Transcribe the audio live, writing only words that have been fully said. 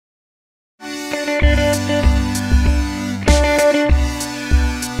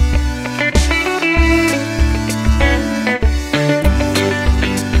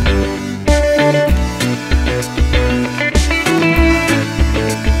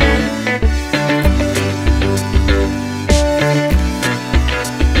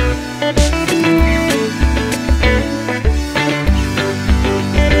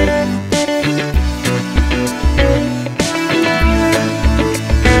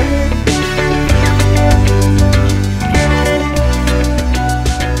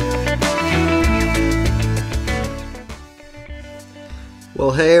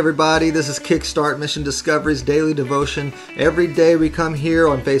everybody. This is Kickstart Mission Discovery's daily devotion. Every day we come here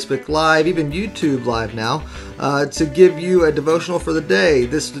on Facebook Live, even YouTube Live now, to give you a devotional for the day.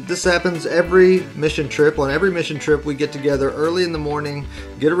 This happens every mission trip. On every mission trip, we get together early in the morning,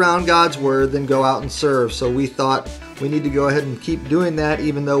 get around God's Word, then go out and serve. So we thought we need to go ahead and keep doing that,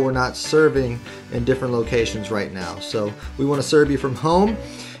 even though we're not serving in different locations right now. So we want to serve you from home.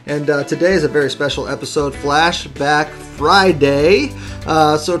 And today is a very special episode, Flashback Friday.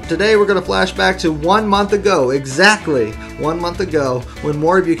 So today we're going to flash back to 1 month ago, exactly 1 month ago, when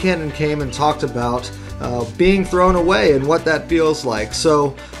Maury Buchanan came and talked about being thrown away and what that feels like.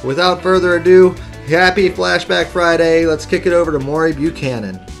 So without further ado, happy Flashback Friday. Let's kick it over to Maury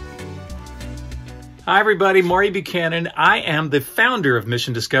Buchanan. Hi, everybody. Maury Buchanan. I am the founder of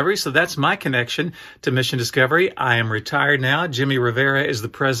Mission Discovery, so that's my connection to Mission Discovery. I am retired now. Jimmy Rivera is the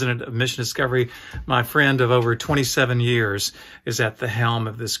president of Mission Discovery. My friend of over 27 years is at the helm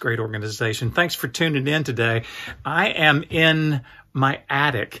of this great organization. Thanks for tuning in today. I am in my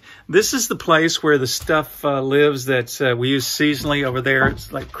attic. This is the place where the stuff lives that we use seasonally over there.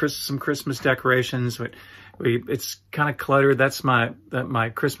 It's like some Christmas decorations. It's kind of cluttered. That's my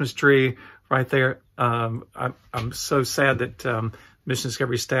Christmas tree right there. I'm so sad that Mission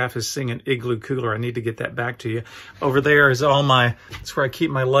Discovery staff is singing Igloo Cooler. I need to get that back to you. Over there is that's where I keep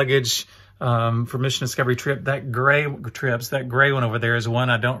my luggage for Mission Discovery trip. That gray one over there is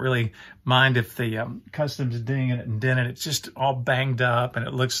one I don't really mind if the customs is dinging it and denting it. It's just all banged up and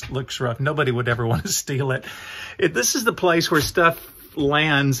it looks rough. Nobody would ever want to steal it. This is the place where stuff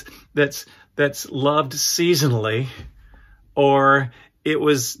lands that's loved seasonally, or it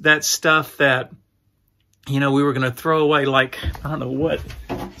was that stuff that, we were going to throw away, like, I don't know what.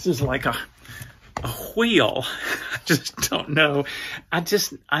 This is like a wheel. I just don't know.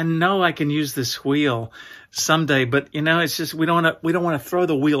 I know I can use this wheel someday, but, it's just, we don't want to throw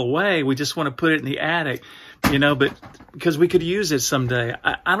the wheel away. We just want to put it in the attic, but because we could use it someday.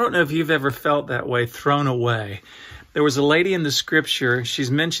 I don't know if you've ever felt that way, thrown away. There was a lady in the scripture. She's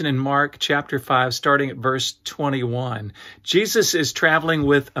mentioned in Mark chapter 5, starting at verse 21. Jesus is traveling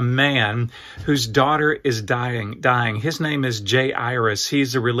with a man whose daughter is dying. His name is Jairus.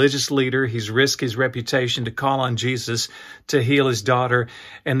 He's a religious leader. He's risked his reputation to call on Jesus to heal his daughter.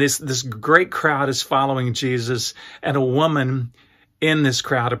 And this great crowd is following Jesus. And a woman in this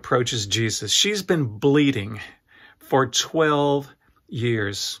crowd approaches Jesus. She's been bleeding for 12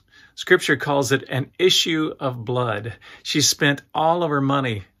 years. Scripture calls it an issue of blood. She spent all of her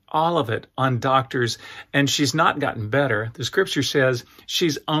money, all of it, on doctors, and she's not gotten better. The scripture says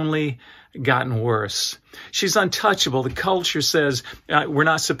she's only gotten worse. She's untouchable. The culture says we're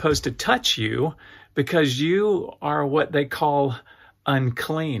not supposed to touch you because you are what they call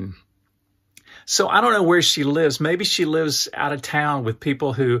unclean. So I don't know where she lives. Maybe she lives out of town with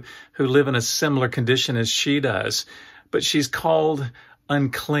people who live in a similar condition as she does, but she's called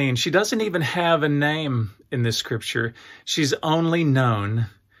unclean. She doesn't even have a name in this scripture. She's only known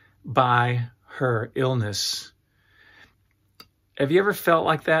by her illness. Have you ever felt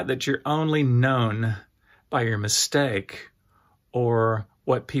like that you're only known by your mistake or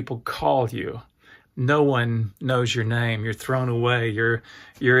what people call you? No one knows your name. You're thrown away. You're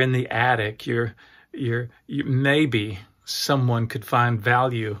in the attic. You maybe someone could find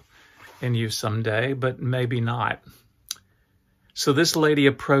value in you someday, but maybe not. So this lady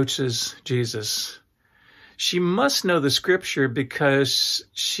approaches Jesus. She must know the scripture because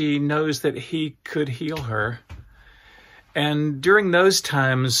she knows that he could heal her. And during those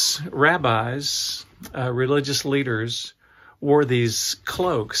times, rabbis, religious leaders, wore these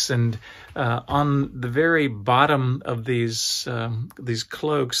cloaks. And on the very bottom of these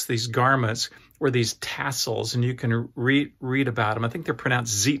cloaks, these garments, were these tassels. And you can read about them. I think they're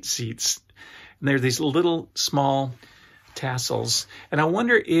pronounced tzitzits. And they're these little small tassels. And I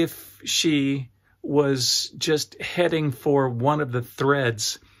wonder if she was just heading for one of the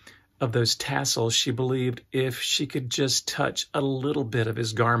threads of those tassels. She believed if she could just touch a little bit of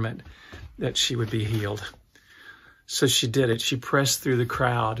his garment, that she would be healed. So she did it. She pressed through the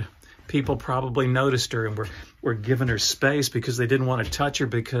crowd. People probably noticed her and were giving her space because they didn't want to touch her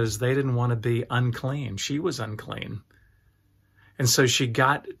because they didn't want to be unclean. She was unclean. And so she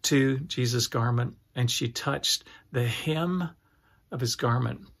got to Jesus' garment and she touched the hem of his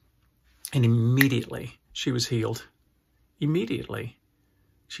garment. And immediately she was healed. Immediately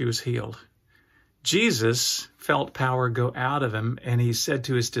she was healed. Jesus felt power go out of him and he said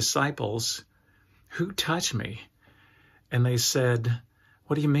to his disciples, "Who touched me?" And they said,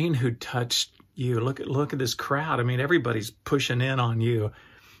 "What do you mean who touched you? Look at this crowd. I mean, everybody's pushing in on you."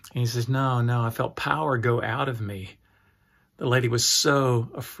 And he says, No, I felt power go out of me. The lady was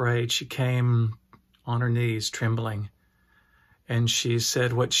so afraid. She came on her knees trembling, and she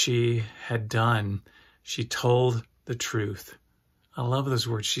said what she had done. She told the truth. I love those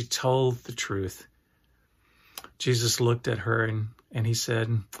words. She told the truth. Jesus looked at her and he said,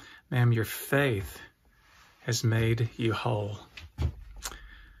 "Ma'am, your faith has made you whole."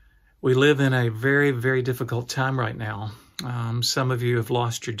 We live in a very, very difficult time right now. Some of you have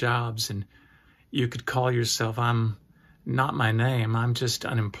lost your jobs, and you could call yourself, "I'm not my name, I'm just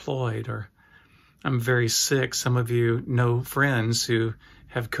unemployed," or "I'm very sick." Some of you know friends who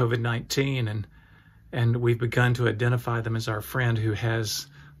have COVID-19, and we've begun to identify them as our friend who has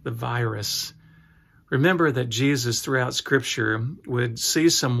the virus. Remember that Jesus, throughout Scripture, would see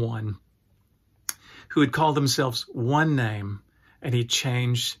someone who would call themselves one name, and he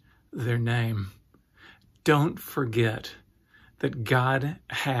changed their name. Don't forget that God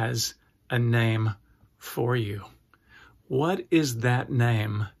has a name for you. What is that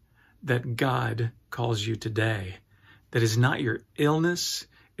name that God calls you today? That is not your illness,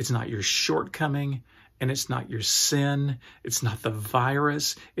 it's not your shortcoming, and it's not your sin, it's not the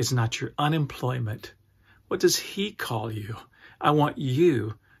virus, it's not your unemployment. What does he call you? I want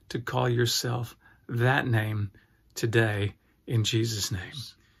you to call yourself that name today in Jesus' name.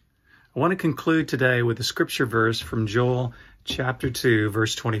 I want to conclude today with a scripture verse from Joel chapter 2,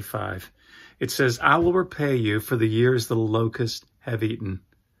 verse 25. It says, "I will repay you for the years the locusts have eaten,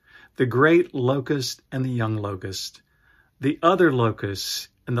 the great locust and the young locust, the other locusts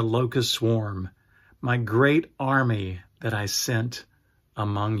and the locust swarm, my great army that I sent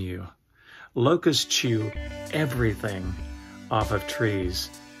among you." Locusts chew everything off of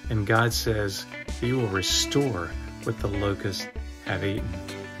trees, and God says he will restore what the locusts have eaten.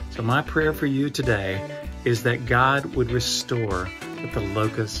 So my prayer for you today is that God would restore what the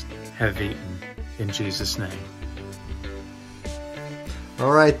locusts have eaten in Jesus' name.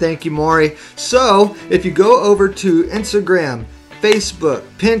 All right, thank you, Maury. So if you go over to Instagram, Facebook,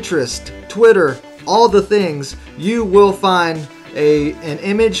 Pinterest, Twitter, all the things, you will find an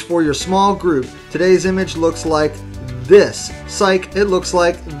image for your small group. Today's image looks like this. Psych, it looks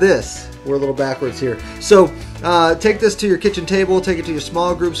like this. We're a little backwards here. So take this to your kitchen table, take it to your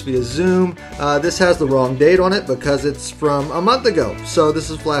small groups via Zoom. This has the wrong date on it because it's from a month ago. So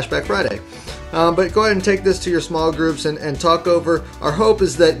this is Flashback Friday. But go ahead and take this to your small groups and talk over. Our hope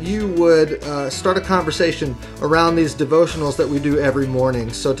is that you would start a conversation around these devotionals that we do every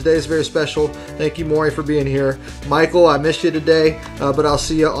morning. So today is very special. Thank you, Maury, for being here. Michael, I missed you today, but I'll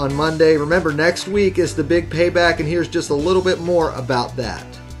see you on Monday. Remember, next week is the big payback, and here's just a little bit more about that.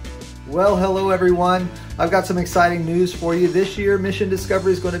 Well, hello, everyone. I've got some exciting news for you. This year, Mission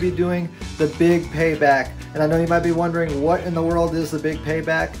Discovery is going to be doing the Big Payback. And I know you might be wondering, what in the world is the Big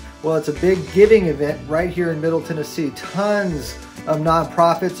Payback? Well, it's a big giving event right here in Middle Tennessee. Tons of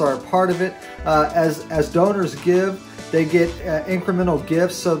nonprofits are a part of it. As donors give, they get incremental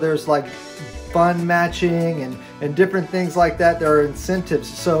gifts. So there's like fund matching and different things like that. There are incentives.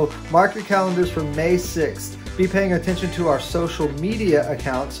 So mark your calendars for May 6th. Be paying attention to our social media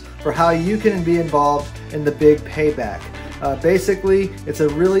accounts for how you can be involved in the Big Payback. Basically, it's a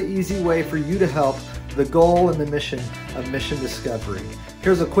really easy way for you to help the goal and the mission of Mission Discovery.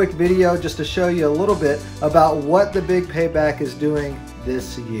 Here's a quick video just to show you a little bit about what the Big Payback is doing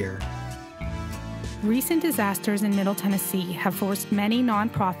this year. Recent disasters in Middle Tennessee have forced many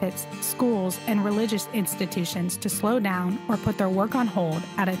nonprofits, schools, and religious institutions to slow down or put their work on hold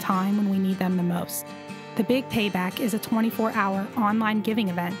at a time when we need them the most. The Big Payback is a 24-hour online giving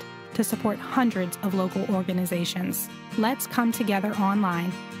event to support hundreds of local organizations. Let's come together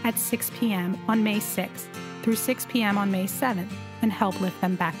online at 6 p.m. on May 6th through 6 p.m. on May 7th and help lift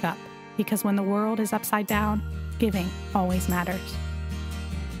them back up. Because when the world is upside down, giving always matters.